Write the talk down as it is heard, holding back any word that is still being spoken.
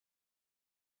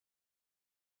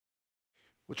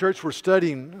Well, church, we're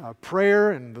studying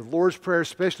prayer and the Lord's Prayer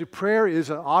especially. Prayer is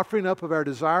an offering up of our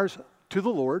desires to the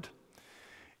Lord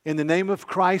in the name of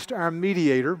Christ, our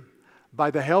mediator, by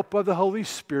the help of the Holy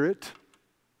Spirit,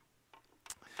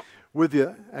 with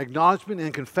the acknowledgement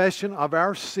and confession of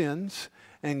our sins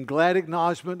and glad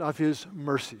acknowledgement of His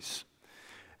mercies.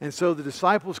 And so the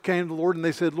disciples came to the Lord and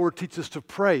they said, Lord, teach us to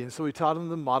pray. And so He taught them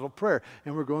the model prayer.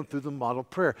 And we're going through the model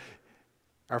prayer.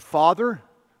 Our Father,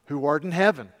 who art in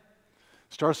heaven.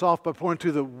 Starts off by pointing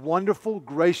to the wonderful,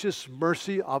 gracious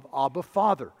mercy of Abba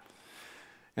Father.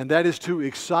 And that is to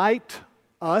excite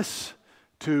us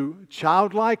to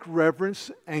childlike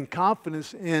reverence and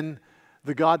confidence in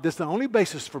the God that's the only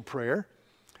basis for prayer,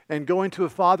 and going to a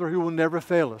Father who will never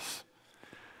fail us.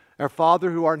 Our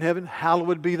Father who art in heaven,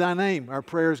 hallowed be thy name. Our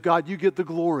prayer is, God, you get the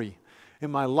glory.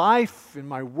 In my life, in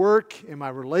my work, in my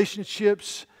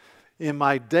relationships, in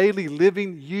my daily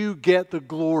living, you get the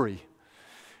glory.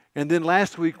 And then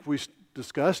last week we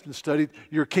discussed and studied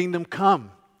your kingdom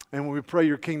come. And when we pray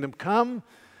your kingdom come,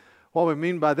 what we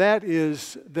mean by that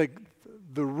is that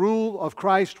the rule of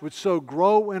Christ would so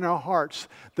grow in our hearts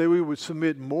that we would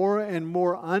submit more and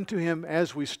more unto Him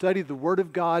as we study the Word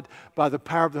of God by the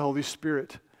power of the Holy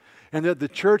Spirit. And that the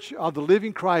church of the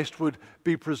living Christ would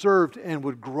be preserved and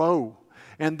would grow.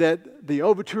 And that the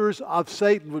overtures of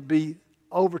Satan would be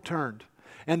overturned.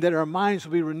 And that our minds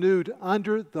will be renewed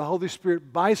under the Holy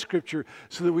Spirit by Scripture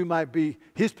so that we might be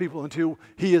His people until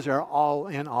He is our all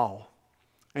in all.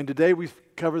 And today we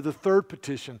cover the third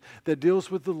petition that deals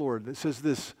with the Lord. That says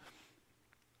this: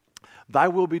 Thy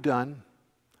will be done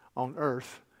on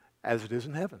earth as it is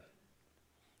in heaven.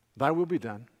 Thy will be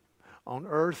done on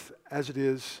earth as it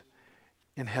is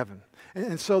in heaven.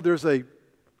 And so there's a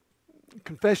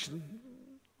confession,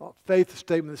 faith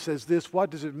statement that says this. What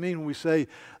does it mean when we say,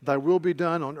 Thy will be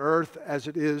done on earth as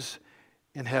it is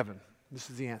in heaven?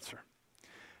 This is the answer.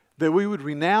 That we would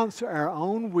renounce our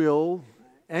own will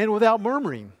and without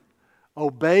murmuring,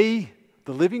 obey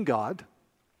the living God,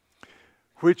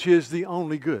 which is the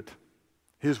only good.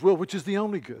 His will, which is the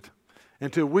only good.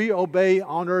 Until we obey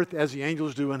on earth as the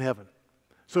angels do in heaven.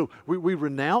 So we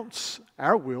renounce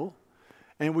our will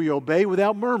and we obey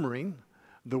without murmuring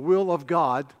the will of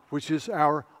God, which is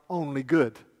our only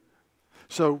good.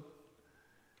 So,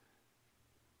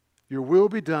 your will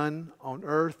be done on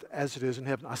earth as it is in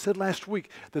heaven. I said last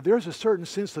week that there's a certain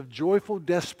sense of joyful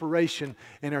desperation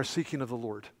in our seeking of the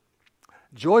Lord.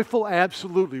 Joyful,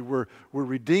 absolutely. We're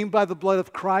redeemed by the blood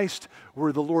of Christ.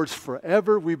 We're the Lord's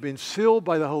forever. We've been sealed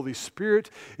by the Holy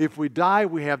Spirit. If we die,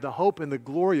 we have the hope and the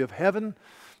glory of heaven.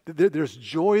 There's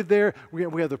joy there. We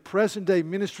have the present day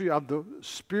ministry of the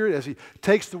Spirit as He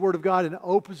takes the Word of God and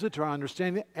opens it to our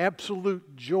understanding.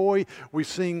 Absolute joy. We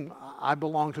sing, I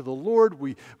belong to the Lord.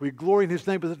 We glory in His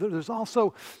name. But there's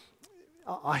also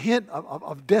a hint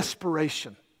of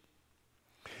desperation.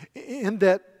 In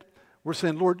that we're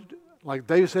saying, Lord, like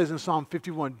David says in Psalm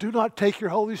 51, do not take your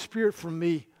Holy Spirit from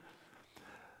me.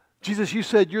 Jesus, you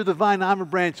said you're the vine, I'm a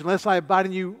branch. Unless I abide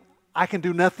in you, I can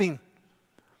do nothing.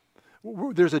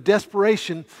 There's a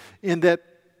desperation in that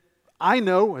I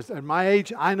know, at my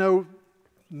age, I know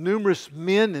numerous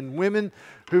men and women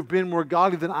who've been more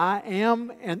godly than I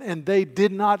am, and they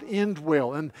did not end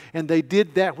well. And they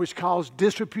did that which caused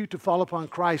disrepute to fall upon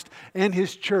Christ and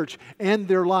His church and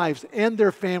their lives and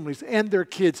their families and their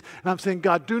kids. And I'm saying,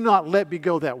 God, do not let me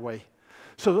go that way.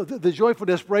 So the joyful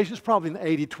desperation is probably an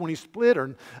 80-20 split or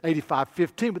an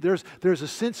 85-15, but there's a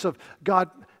sense of, God,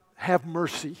 have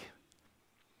mercy.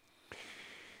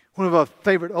 One of our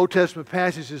favorite Old Testament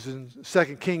passages is in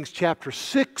 2 Kings chapter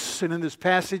 6. And in this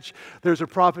passage, there's a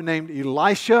prophet named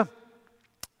Elisha.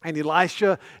 And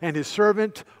Elisha and his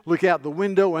servant look out the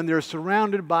window, and they're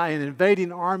surrounded by an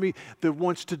invading army that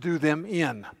wants to do them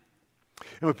in.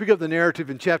 And we pick up the narrative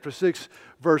in chapter 6,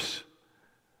 verse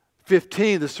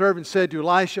 15. The servant said to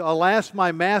Elisha, Alas,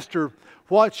 my master,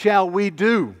 what shall we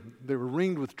do? They were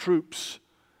ringed with troops.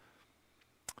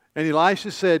 And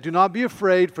Elisha said, Do not be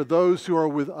afraid, for those who are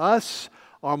with us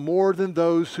are more than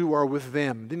those who are with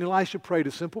them. Then Elisha prayed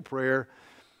a simple prayer,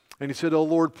 and he said, O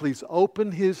Lord, please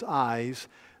open his eyes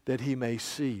that he may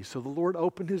see. So the Lord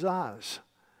opened his eyes.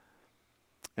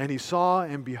 And he saw,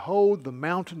 and behold, the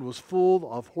mountain was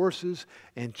full of horses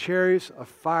and chariots of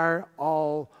fire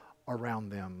all around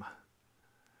them.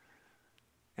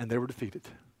 And they were defeated.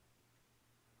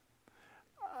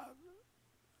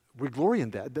 We glory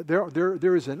in that.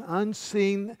 There is an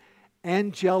unseen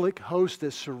angelic host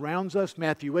that surrounds us.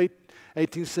 Matthew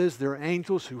 8:18 says there are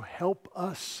angels who help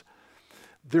us.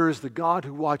 There is the God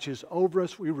who watches over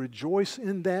us. We rejoice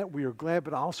in that. We are glad.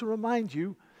 But I also remind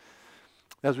you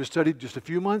As we studied just a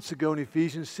few months ago in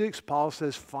Ephesians 6, Paul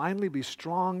says, finally be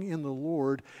strong in the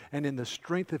Lord and in the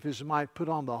strength of his might. Put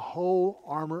on the whole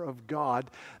armor of God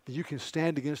that you can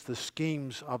stand against the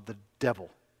schemes of the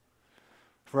devil.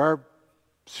 For our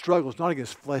struggle is not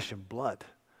against flesh and blood,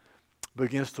 but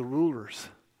against the rulers,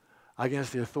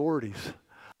 against the authorities,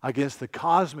 against the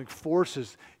cosmic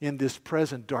forces in this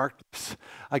present darkness,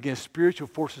 against spiritual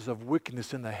forces of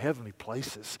wickedness in the heavenly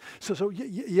places.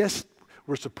 Yes,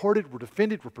 we're supported, we're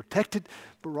defended, we're protected,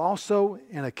 but we're also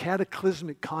in a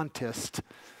cataclysmic contest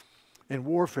and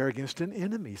warfare against an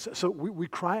enemy. So we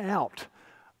cry out,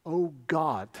 oh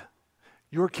God,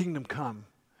 your kingdom come,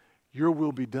 your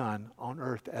will be done on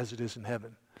earth as it is in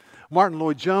heaven. Martin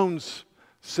Lloyd-Jones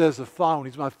says the following.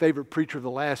 He's my favorite preacher of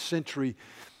the last century.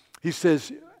 He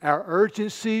says, our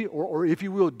urgency, or if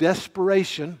you will,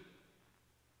 desperation,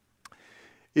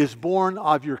 is born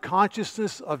of your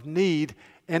consciousness of need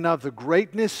and of the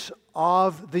greatness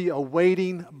of the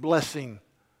awaiting blessing.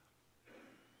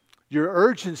 Your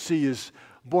urgency is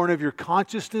born of your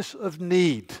consciousness of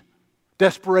need,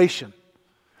 desperation,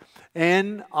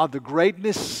 and of the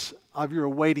greatness of your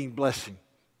awaiting blessing,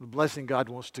 the blessing God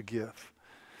wants to give.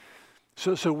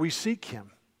 So we seek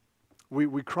Him.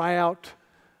 We cry out,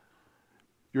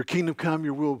 your kingdom come,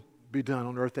 your will be done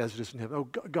on earth as it is in heaven. Oh,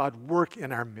 God, work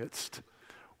in our midst.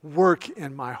 Work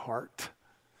in my heart.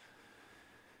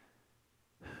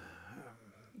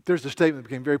 There's a statement that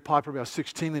became very popular about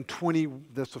 16 and 20.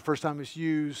 That's the first time it's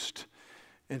used.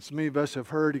 And so many of us have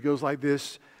heard. It goes like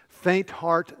this. Faint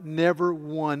heart never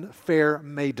won fair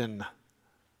maiden.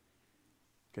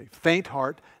 Okay, faint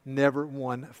heart never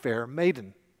won fair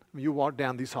maiden. I mean, you walk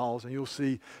down these halls and you'll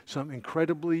see some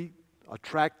incredibly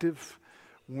attractive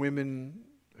women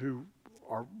who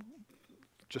are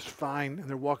just fine, and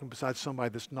they're walking beside somebody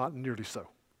that's not nearly so.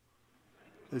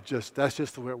 That's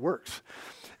just the way it works.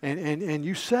 And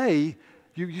you say,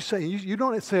 you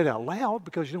don't say it out loud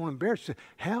because you don't want to embarrass you.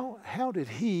 How did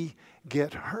he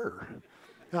get her?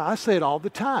 Now, I say it all the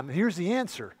time. And here's the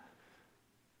answer.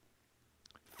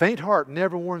 Faint heart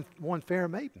never won fair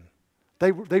maiden.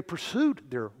 They pursued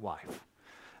their wife.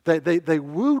 They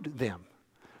wooed them.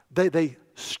 They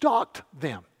stalked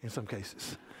them in some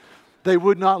cases. They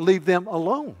would not leave them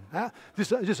alone.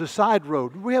 Just a side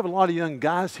road. We have a lot of young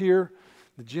guys here,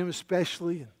 the gym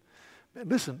especially.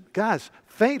 Listen, guys,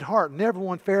 faint heart never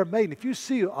won fair maiden. If you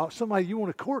see somebody you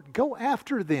want to court, go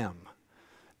after them.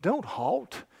 Don't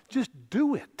halt. Just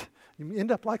do it. You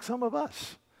end up like some of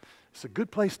us. It's a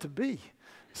good place to be.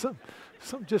 Some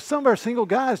of our single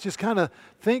guys just kind of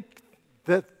think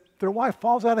that their wife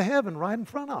falls out of heaven right in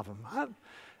front of them.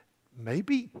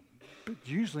 Maybe, but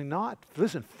usually not.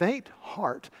 Listen, faint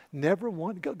heart never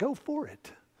won. Go for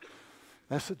it.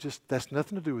 That's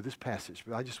nothing to do with this passage,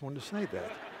 but I just wanted to say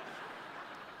that.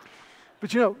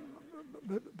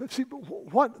 But see,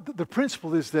 what the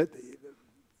principle is that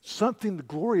something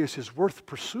glorious is worth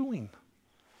pursuing.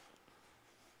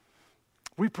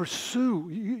 We pursue.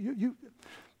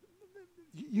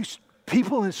 You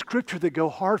people in Scripture that go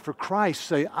hard for Christ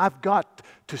say, I've got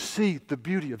to see the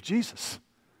beauty of Jesus.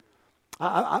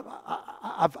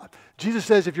 Jesus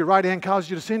says, if your right hand causes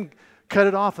you to sin, cut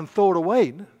it off and throw it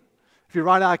away. If your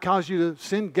right eye causes you to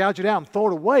sin, gouge it out and throw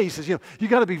it away. He says, you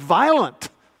got to be violent.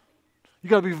 You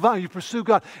got to be violent. You pursue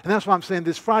God. And that's why I'm saying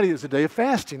this Friday is a day of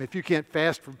fasting. If you can't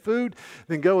fast from food,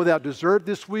 then go without dessert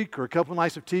this week or a couple of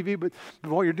nights of TV. But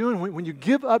what you're doing, when you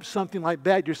give up something like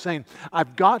that, you're saying,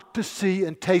 I've got to see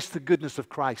and taste the goodness of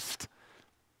Christ.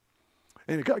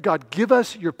 And God, give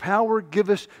us your power.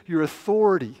 Give us your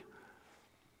authority.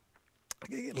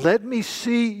 Let me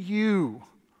see you.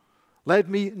 Let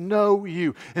me know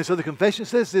you. And so the confession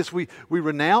says this, we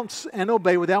renounce and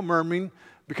obey without murmuring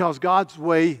because God's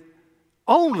way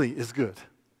only is good.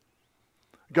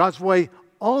 God's way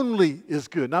only is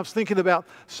good. And I was thinking about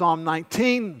Psalm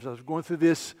 19. As I was going through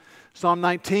this, Psalm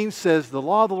 19 says, the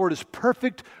law of the Lord is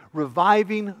perfect,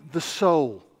 reviving the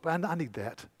soul. But I need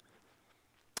that.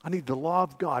 I need the law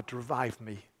of God to revive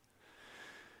me.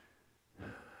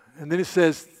 And then it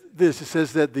says this, it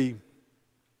says that the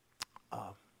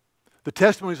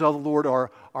testimonies of the Lord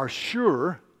are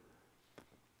sure,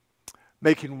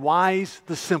 making wise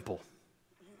the simple.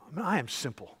 I mean, I am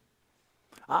simple.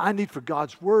 I need for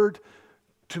God's word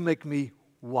to make me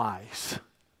wise. I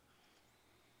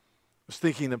was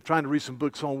thinking of trying to read some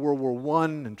books on World War I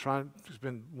and it's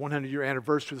been 100-year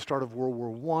anniversary of the start of World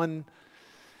War I.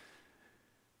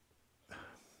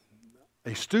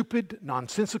 A stupid,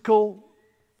 nonsensical,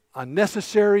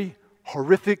 unnecessary,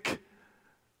 horrific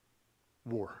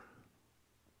war.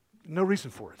 No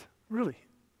reason for it, really.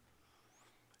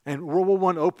 And World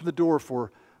War I opened the door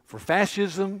for for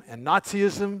fascism and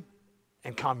Nazism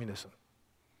and communism,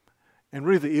 and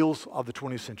really the ills of the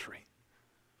 20th century.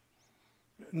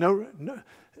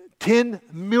 10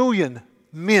 million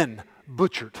men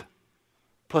butchered,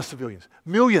 plus civilians.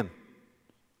 Million.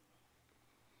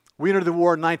 We entered the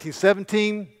war in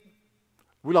 1917.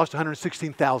 We lost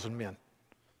 116,000 men.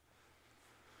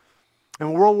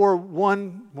 And World War I,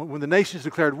 when the nations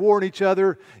declared war on each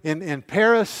other, in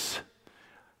Paris,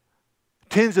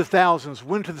 tens of thousands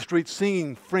went to the streets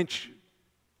singing French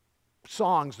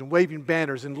songs and waving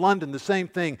banners. In London, the same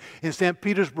thing. In St.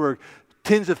 Petersburg,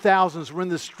 tens of thousands were in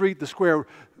the street, the square,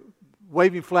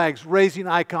 waving flags, raising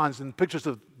icons and pictures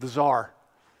of the Tsar.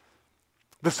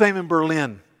 The same in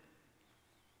Berlin.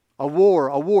 A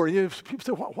war. You know, people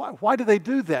say, why do they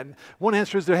do that? And one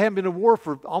answer is there hadn't been a war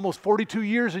for almost 42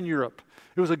 years in Europe.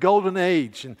 It was a golden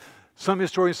age. And some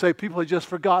historians say people had just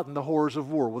forgotten the horrors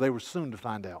of war. Well, they were soon to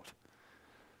find out.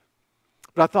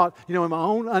 But I thought, you know, in my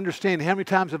own understanding, how many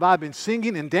times have I been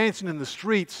singing and dancing in the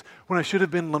streets when I should have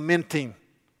been lamenting?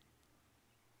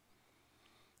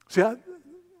 See,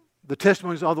 the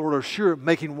testimonies of the Lord are sure,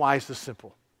 making wise the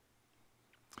simple.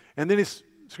 And then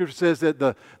Scripture says that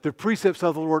the precepts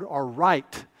of the Lord are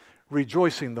right,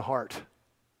 rejoicing the heart.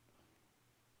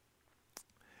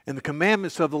 And the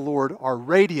commandments of the Lord are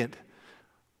radiant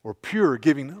or pure,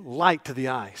 giving light to the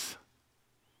eyes.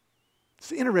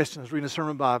 It's interesting. I was reading a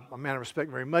sermon by a man I respect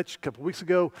very much a couple of weeks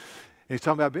ago. And he's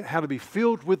talking about how to be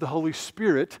filled with the Holy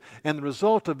Spirit and the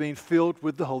result of being filled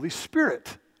with the Holy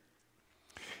Spirit.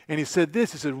 And he said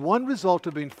this, he said, one result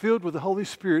of being filled with the Holy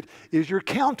Spirit is your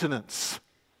countenance.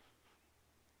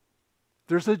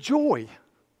 There's a joy.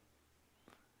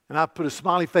 And I put a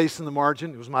smiley face in the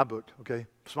margin. It was my book, okay?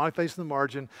 Smiley face in the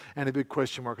margin and a big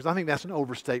question mark, because I think that's an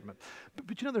overstatement.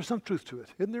 But you know, there's some truth to it,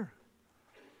 isn't there?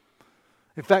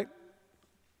 In fact,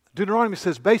 Deuteronomy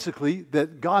says basically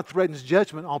that God threatens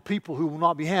judgment on people who will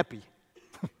not be happy.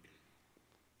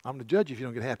 I'm going to judge you if you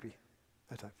don't get happy.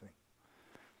 That type of thing.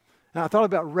 Now, I thought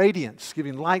about radiance,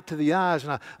 giving light to the eyes,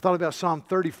 and I thought about Psalm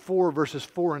 34, verses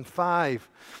 4 and 5,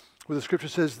 where the Scripture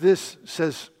says this,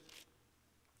 says,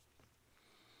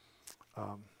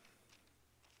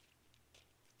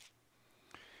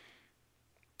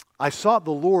 I sought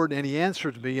the Lord, and He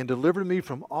answered me and delivered me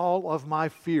from all of my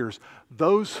fears.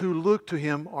 Those who look to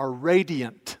Him are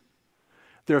radiant.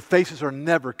 Their faces are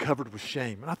never covered with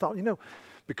shame. And I thought, you know,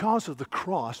 because of the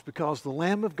cross, because the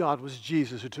Lamb of God was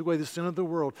Jesus who took away the sin of the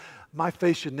world, my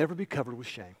face should never be covered with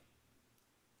shame.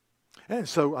 And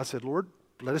so I said, Lord,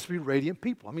 let us be radiant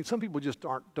people. I mean, some people just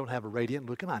don't have a radiant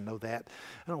look, and I know that.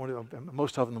 I don't want to.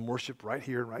 Most of them worship right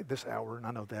here, right this hour, and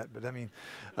I know that. But I mean,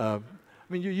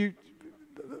 you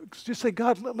just say,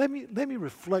 God, let me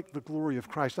reflect the glory of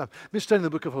Christ. I've been studying the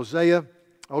book of Hosea,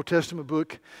 Old Testament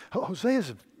book. Hosea is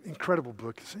an incredible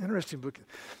book. It's an interesting book.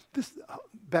 This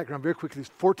background very quickly. It's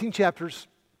 14 chapters,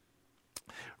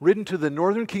 written to the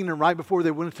northern kingdom right before they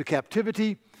went into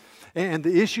captivity. And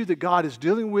the issue that God is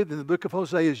dealing with in the book of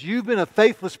Hosea is you've been a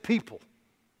faithless people.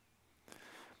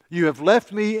 You have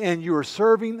left me and you are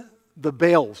serving the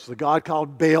Baals, the god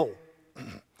called Baal.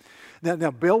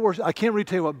 Now, Baal worship, I can't really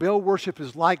tell you what Baal worship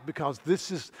is like because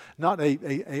this is not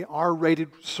a R-rated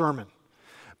sermon.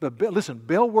 But listen,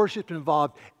 Baal worship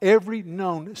involved every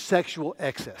known sexual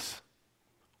excess.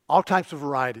 All types of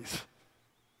varieties.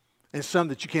 And some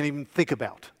that you can't even think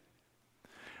about.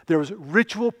 There was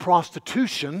ritual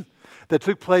prostitution that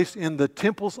took place in the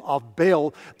temples of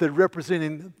Baal that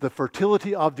represented the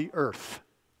fertility of the earth.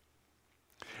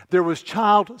 There was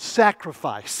child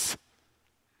sacrifice.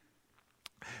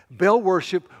 Baal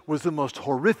worship was the most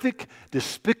horrific,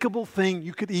 despicable thing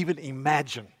you could even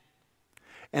imagine.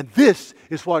 And this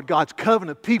is what God's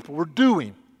covenant people were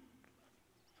doing.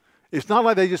 It's not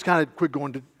like they just kind of quit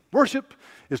going to worship.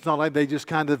 It's not like they just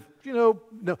kind of, no.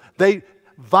 They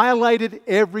violated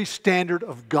every standard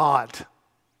of God.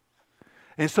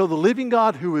 And so the living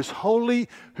God who is holy,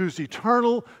 who's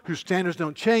eternal, whose standards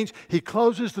don't change, He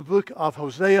closes the book of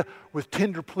Hosea with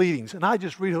tender pleadings. And I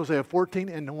just read Hosea 14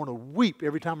 and I want to weep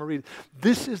every time I read it.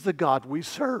 This is the God we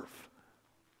serve.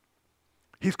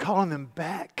 He's calling them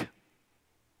back.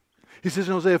 He says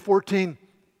in Hosea 14,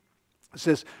 it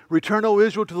says, return, O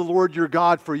Israel, to the Lord your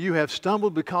God, for you have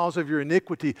stumbled because of your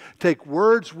iniquity. Take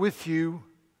words with you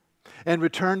and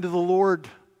return to the Lord.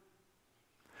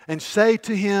 And say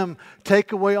to Him,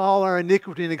 take away all our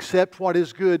iniquity and accept what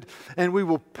is good. And we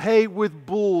will pay with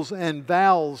bulls and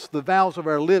vows, the vows of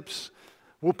our lips.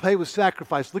 We'll pay with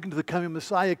sacrifice. Looking to the coming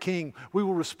Messiah King, we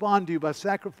will respond to you by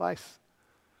sacrifice.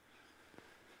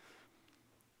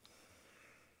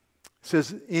 It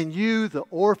says, in you the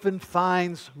orphan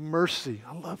finds mercy.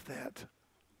 I love that.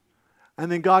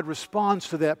 And then God responds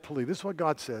to that plea. This is what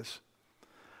God says.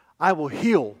 I will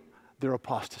heal their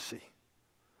apostasy.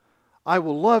 I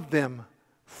will love them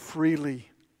freely.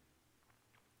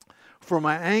 For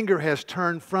my anger has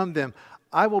turned from them.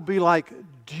 I will be like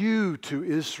dew to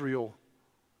Israel.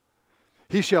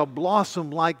 He shall blossom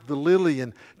like the lily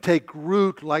and take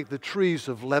root like the trees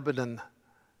of Lebanon.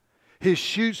 His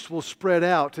shoots will spread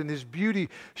out, and his beauty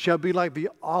shall be like the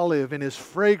olive, and his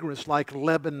fragrance like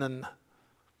Lebanon.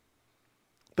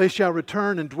 They shall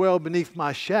return and dwell beneath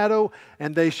my shadow,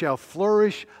 and they shall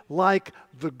flourish like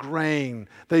the grain.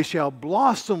 They shall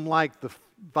blossom like the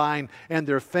vine, and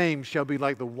their fame shall be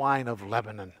like the wine of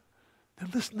Lebanon. Now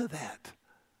listen to that.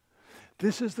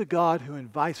 This is the God who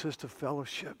invites us to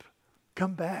fellowship.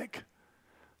 Come back,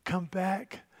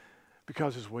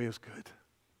 because his way is good.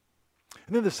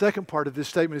 And then the second part of this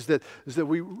statement is that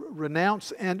we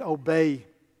renounce and obey.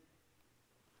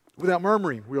 Without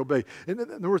murmuring, we obey. In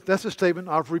other words, that's a statement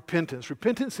of repentance.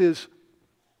 Repentance is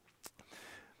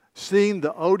seeing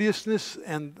the odiousness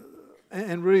and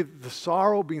really the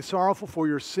sorrow, being sorrowful for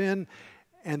your sin,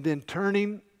 and then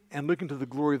turning and looking to the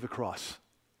glory of the cross.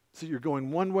 So you're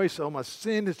going one way, so my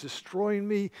sin is destroying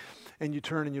me, and you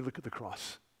turn and you look at the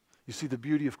cross. You see the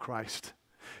beauty of Christ.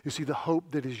 You see the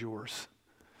hope that is yours.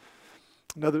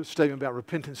 Another statement about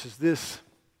repentance is this.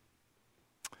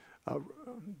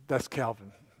 That's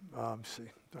Calvin. Let's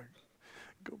see.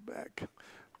 Go back.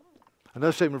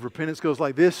 Another statement of repentance goes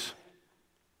like this.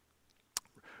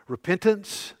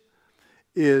 Repentance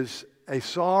is a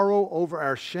sorrow over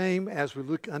our shame as we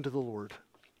look unto the Lord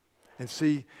and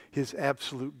see his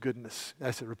absolute goodness.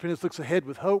 That's it. Repentance looks ahead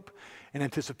with hope and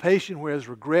anticipation, whereas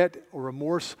regret or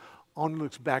remorse only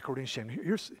looks backward in shame.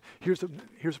 Here's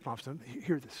a promise.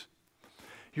 Hear this.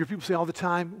 You hear people say all the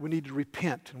time, we need to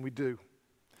repent, and we do.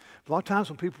 A lot of times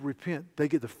when people repent, they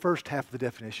get the first half of the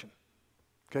definition.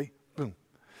 Okay? Boom.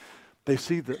 They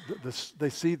see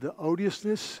the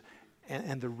odiousness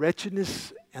and the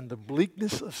wretchedness and the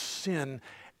bleakness of sin,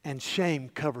 and shame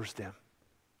covers them.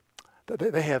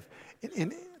 They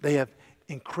have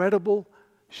incredible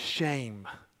shame.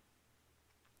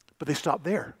 But they stop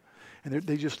there. And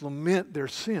they just lament their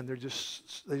sin.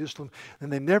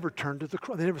 And they never turn to the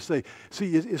cross. They never say,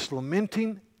 see, it's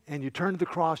lamenting, and you turn to the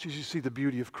cross as you see the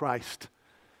beauty of Christ.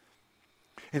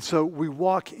 And so we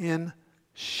walk in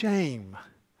shame.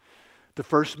 The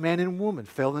first man and woman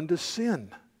fell into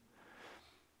sin.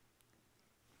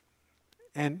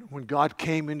 And when God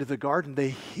came into the garden, they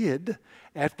hid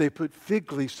after they put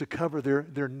fig leaves to cover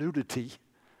their nudity.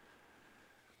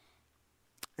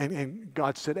 And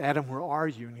God said, Adam, where are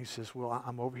you? And he says, well,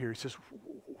 I'm over here. He says,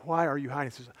 why are you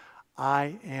hiding? He says,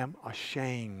 I am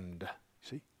ashamed.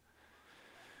 See?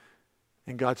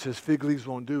 And God says, fig leaves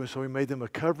won't do. And so he made them a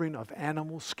covering of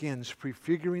animal skins,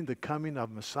 prefiguring the coming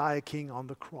of Messiah King on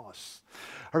the cross.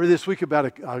 I read this week about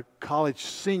a college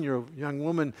senior, a young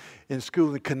woman in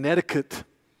school in Connecticut.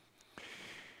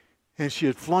 And she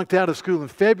had flunked out of school in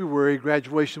February.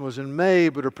 Graduation was in May,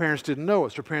 but her parents didn't know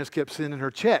it. So her parents kept sending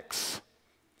her checks.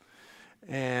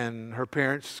 And her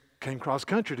parents came cross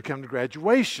country to come to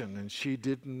graduation, and she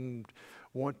didn't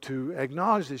want to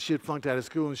acknowledge that she had flunked out of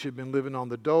school and she had been living on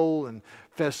the dole and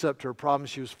fessed up to her problems.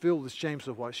 She was filled with shame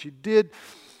of what she did.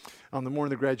 On the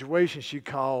morning of the graduation, she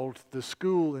called the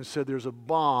school and said there's a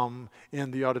bomb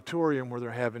in the auditorium where they're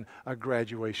having a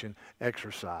graduation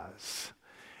exercise.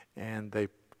 And they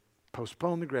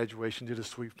postponed the graduation, did a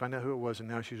sweep, find out who it was, and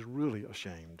now she's really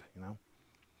ashamed, you know.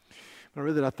 When I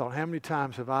read that, I thought, how many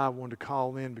times have I wanted to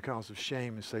call in because of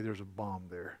shame and say there's a bomb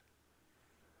there?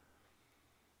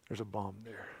 There's a bomb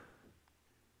there.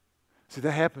 See,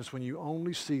 that happens when you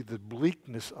only see the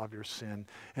bleakness of your sin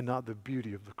and not the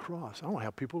beauty of the cross. I don't know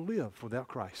how people live without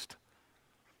Christ.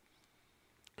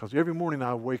 Because every morning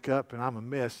I wake up and I'm a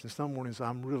mess, and some mornings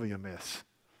I'm really a mess.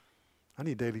 I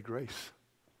need daily grace.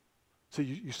 So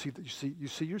you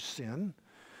see your sin,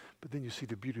 but then you see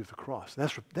the beauty of the cross.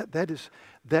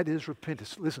 That is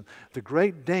repentance. Listen, the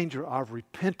great danger of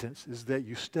repentance is that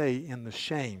you stay in the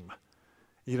shame.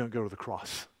 You don't go to the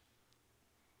cross.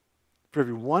 For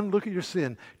every one look at your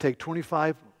sin, take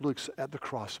 25 looks at the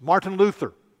cross. Martin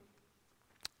Luther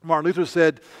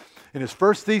said in his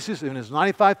first thesis, in his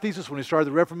 95 thesis, when he started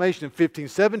the Reformation in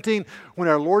 1517, when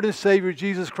our Lord and Savior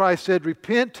Jesus Christ said,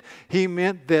 repent, he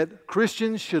meant that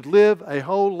Christians should live a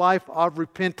whole life of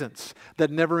repentance that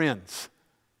never ends.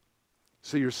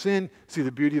 See your sin, see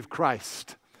the beauty of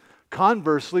Christ.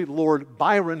 Conversely, Lord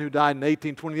Byron, who died in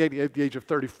 1828 at the age of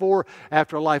 34,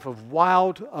 after a life of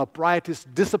wild, riotous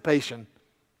dissipation,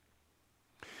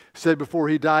 said before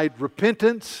he died,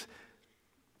 repentance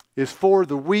is for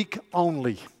the weak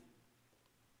only.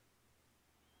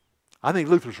 I think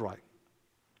Luther's right.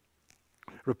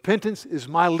 Repentance is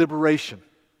my liberation.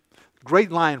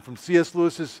 Great line from C.S.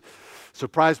 Lewis's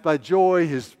Surprised by Joy,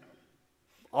 his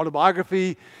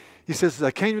autobiography. He says, as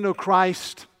I came to know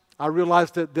Christ, I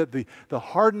realized that the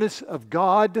hardness of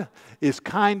God is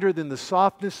kinder than the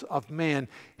softness of man.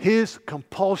 His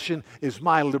compulsion is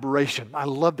my liberation. I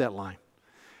love that line.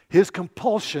 His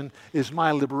compulsion is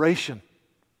my liberation.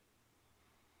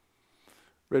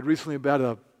 Read recently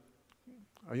about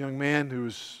a young man who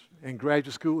was in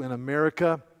graduate school in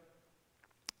America.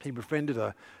 He befriended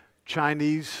a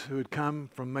Chinese who had come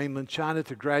from mainland China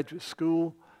to graduate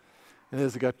school. And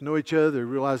as they got to know each other, they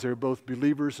realized they were both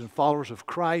believers and followers of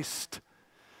Christ.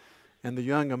 And the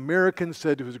young American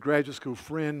said to his graduate school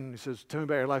friend, he says, tell me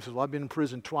about your life. He says, well, I've been in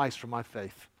prison twice for my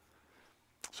faith.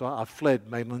 So I fled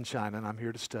mainland China, and I'm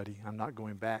here to study. I'm not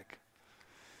going back.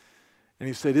 And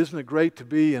he said, isn't it great to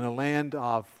be in a land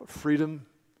of freedom?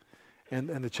 And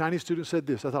the Chinese student said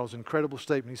this. I thought it was an incredible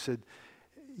statement. He said,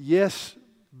 yes,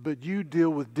 but you deal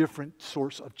with different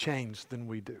sorts of chains than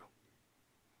we do.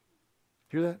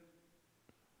 Hear that?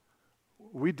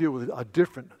 We deal with a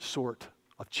different sort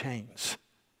of chains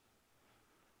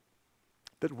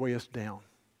that weigh us down.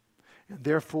 And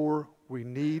therefore, we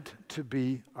need to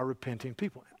be a repenting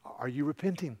people. Are you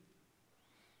repenting?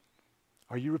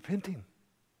 Are you repenting?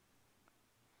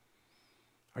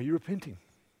 Are you repenting?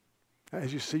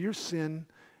 As you see your sin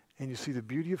and you see the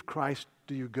beauty of Christ,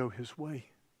 do you go His way?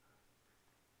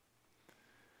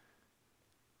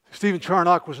 Stephen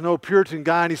Charnock was an old Puritan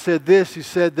guy, and he said this. He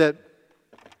said that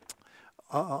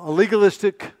a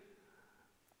legalistic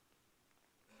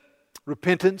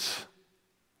repentance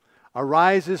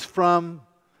arises from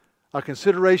a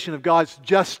consideration of God's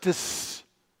justice,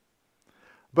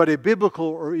 but a biblical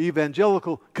or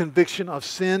evangelical conviction of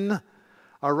sin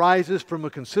arises from a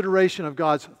consideration of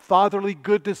God's fatherly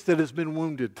goodness that has been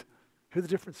wounded. Hear the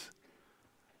difference?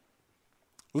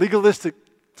 Legalistic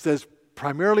says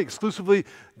primarily, exclusively,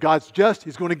 God's just,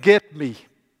 He's going to get me.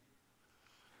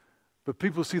 But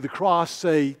people see the cross,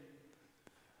 say,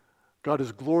 God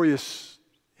is glorious,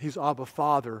 He's Abba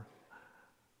Father.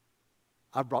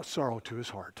 I brought sorrow to His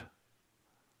heart.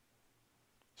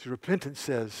 So repentance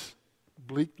says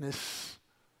bleakness,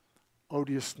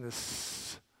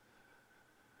 odiousness.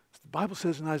 The Bible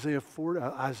says in Isaiah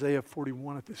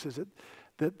 41, it says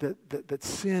that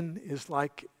sin is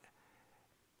like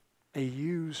a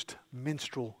used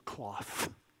menstrual cloth.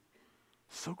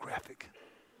 So graphic.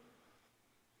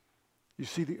 You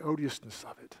see the odiousness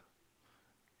of it,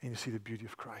 and you see the beauty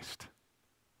of Christ.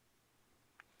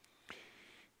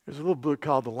 There's a little book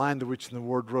called The Lion, the Witch, and the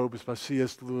Wardrobe. It's by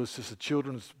C.S. Lewis. It's a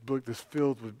children's book that's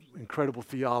filled with incredible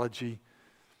theology.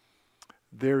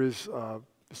 There is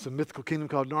it's a mythical kingdom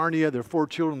called Narnia. There are 4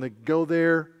 children that go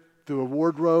there through a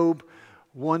wardrobe.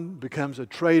 One becomes a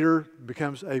traitor,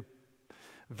 becomes a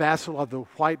vassal of the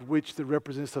white witch that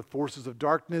represents the forces of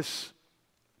darkness.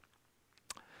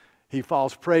 He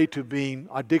falls prey to being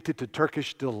addicted to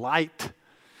Turkish delight.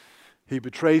 He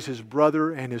betrays his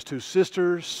brother and his 2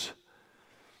 sisters.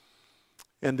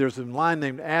 And there's a lion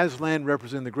named Aslan,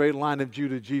 representing the great Lion of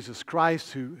Judah, Jesus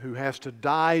Christ, who has to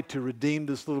die to redeem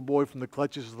this little boy from the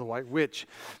clutches of the white witch.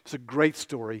 It's a great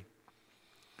story.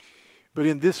 But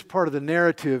in this part of the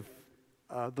narrative,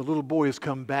 the little boy has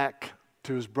come back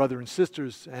to his brother and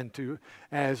sisters and to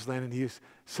Aslan, and he has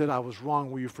said, I was wrong,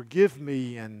 will you forgive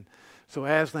me? And so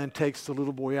Aslan takes the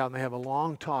little boy out, and they have a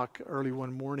long talk early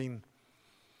one morning.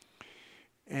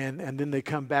 And then they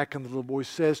come back, and the little boy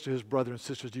says to his brother and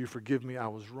sisters, do you forgive me? I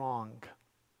was wrong.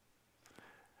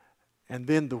 And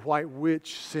then the white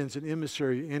witch sends an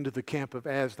emissary into the camp of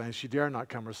Aslan. She dare not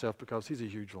come herself because he's a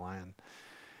huge lion.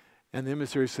 And the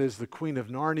emissary says, the Queen of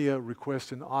Narnia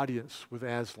requests an audience with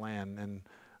Aslan. And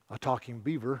a talking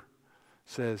beaver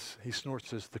says, he snorts,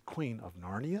 says, the Queen of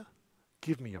Narnia?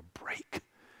 Give me a break.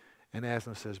 And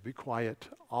Aslan says, be quiet.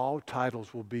 All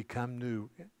titles will become new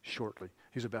shortly.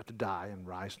 He's about to die and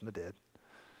rise from the dead.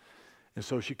 And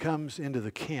so she comes into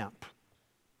the camp.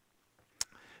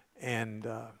 And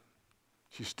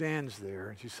she stands there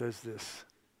and she says this.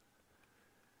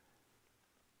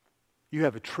 You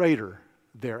have a traitor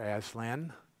there,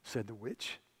 Aslan, said the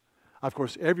witch. Of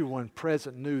course, everyone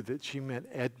present knew that she meant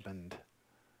Edmund.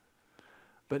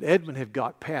 But Edmund had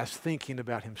got past thinking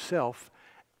about himself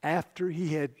after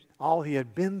he had all he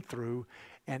had been through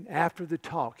and after the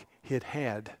talk he had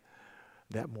had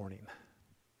that morning.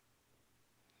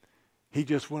 He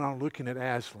just went on looking at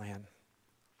Aslan.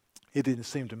 It didn't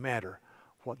seem to matter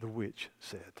what the witch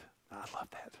said. I love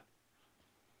that.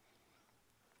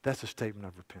 That's a statement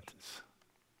of repentance.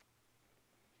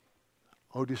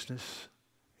 Odiousness,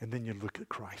 and then you look at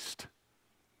Christ.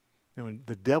 And when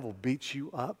the devil beats you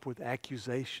up with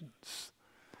accusations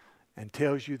and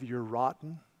tells you that you're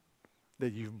rotten,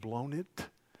 that you've blown it,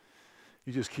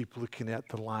 you just keep looking at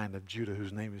the Lion of Judah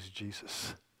whose name is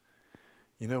Jesus.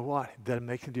 You know what? It doesn't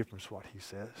make a difference what he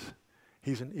says.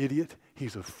 He's an idiot.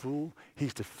 He's a fool.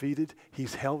 He's defeated.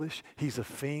 He's hellish. He's a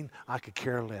fiend. I could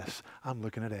care less. I'm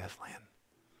looking at Aslan.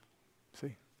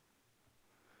 See?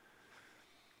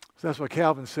 So that's why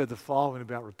Calvin said the following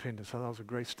about repentance. I thought it was a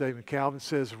great statement. Calvin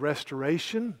says,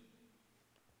 restoration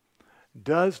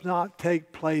does not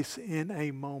take place in a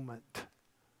moment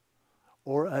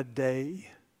or a day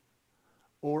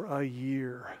or a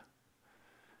year,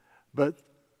 but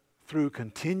through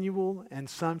continual and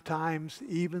sometimes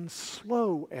even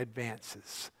slow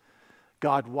advances.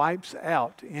 God wipes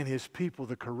out in his people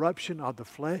the corruption of the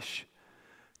flesh,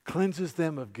 cleanses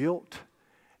them of guilt,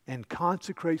 and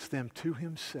consecrates them to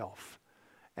himself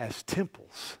as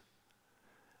temples,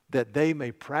 that they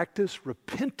may practice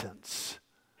repentance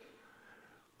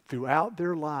throughout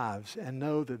their lives and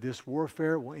know that this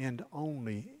warfare will end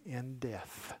only in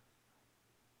death.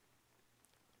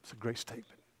 It's a great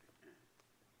statement.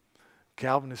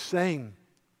 Calvin is saying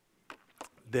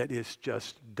that it's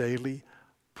just daily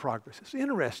progress. It's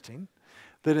interesting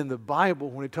that in the Bible,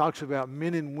 when it talks about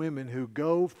men and women who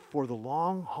go for the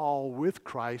long haul with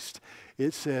Christ,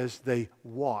 it says they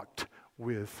walked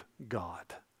with God.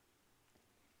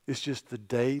 It's just the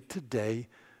day-to-day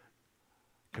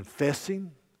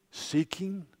confessing,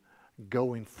 seeking,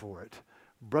 going for it.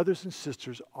 Brothers and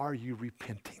sisters, are you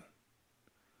repenting?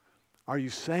 Are you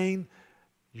saying,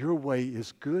 your way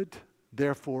is good,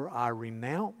 therefore I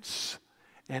renounce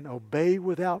and obey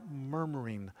without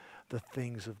murmuring the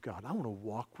things of God? I want to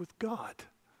walk with God.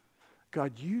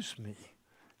 God, use me.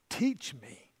 Teach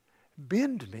me.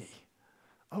 Bend me.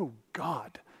 Oh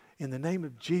God, in the name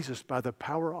of Jesus, by the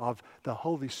power of the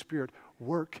Holy Spirit,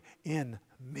 work in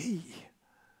me.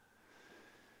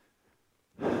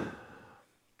 Amen.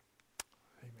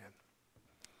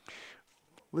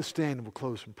 Let's stand and we'll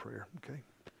close in prayer, okay?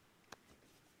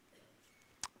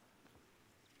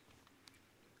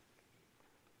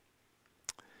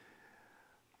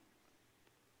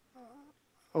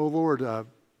 Oh Lord,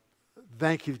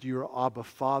 thank you that you are Abba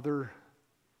Father.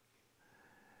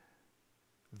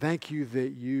 Thank you that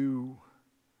you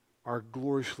are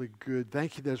gloriously good.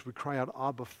 Thank you that as we cry out,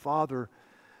 Abba Father,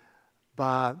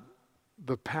 by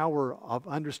the power of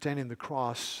understanding the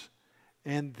cross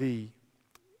and the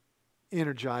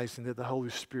energizing that the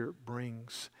Holy Spirit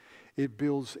brings, it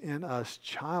builds in us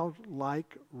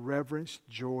childlike reverence,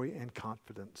 joy, and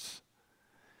confidence.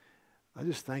 I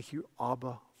just thank you,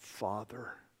 Abba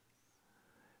Father,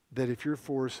 that if you're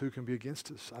for us, who can be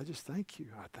against us? I just thank you.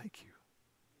 I thank you.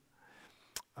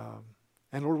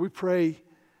 And Lord, we pray,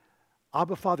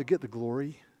 Abba Father, get the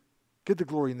glory. Get the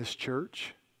glory in this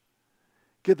church.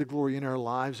 Get the glory in our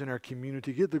lives, in our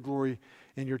community. Get the glory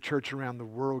in your church around the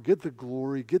world. Get the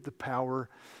glory. Get the power.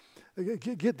 Get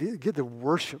the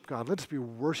worship, God. Let us be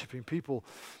worshiping people.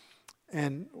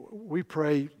 And we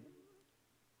pray,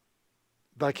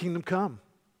 thy kingdom come.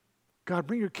 God,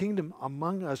 bring your kingdom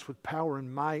among us with power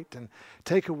and might, and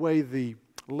take away the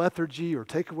lethargy, or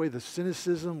take away the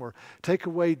cynicism, or take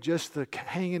away just the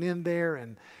hanging in there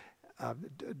and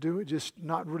do it just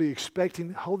not really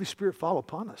expecting. Holy Spirit, fall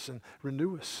upon us and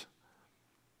renew us.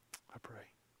 I pray.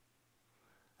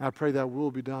 And I pray that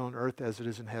will be done on earth as it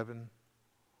is in heaven.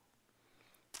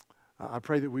 I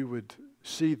pray that we would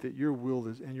see that your will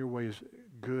is and your way is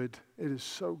good. It is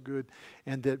so good.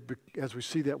 And that as we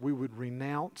see that, we would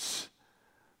renounce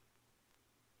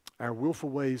our willful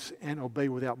ways and obey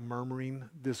without murmuring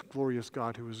this glorious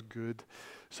God who is good.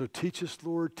 So teach us,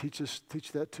 Lord. Teach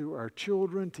that to our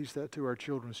children. Teach that to our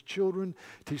children's children.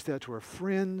 Teach that to our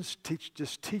friends.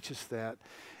 Just teach us that,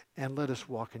 and let us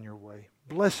walk in your way.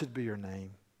 Blessed be your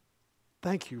name.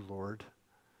 Thank you, Lord.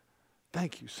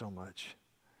 Thank you so much.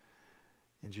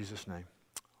 In Jesus' name,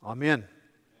 amen.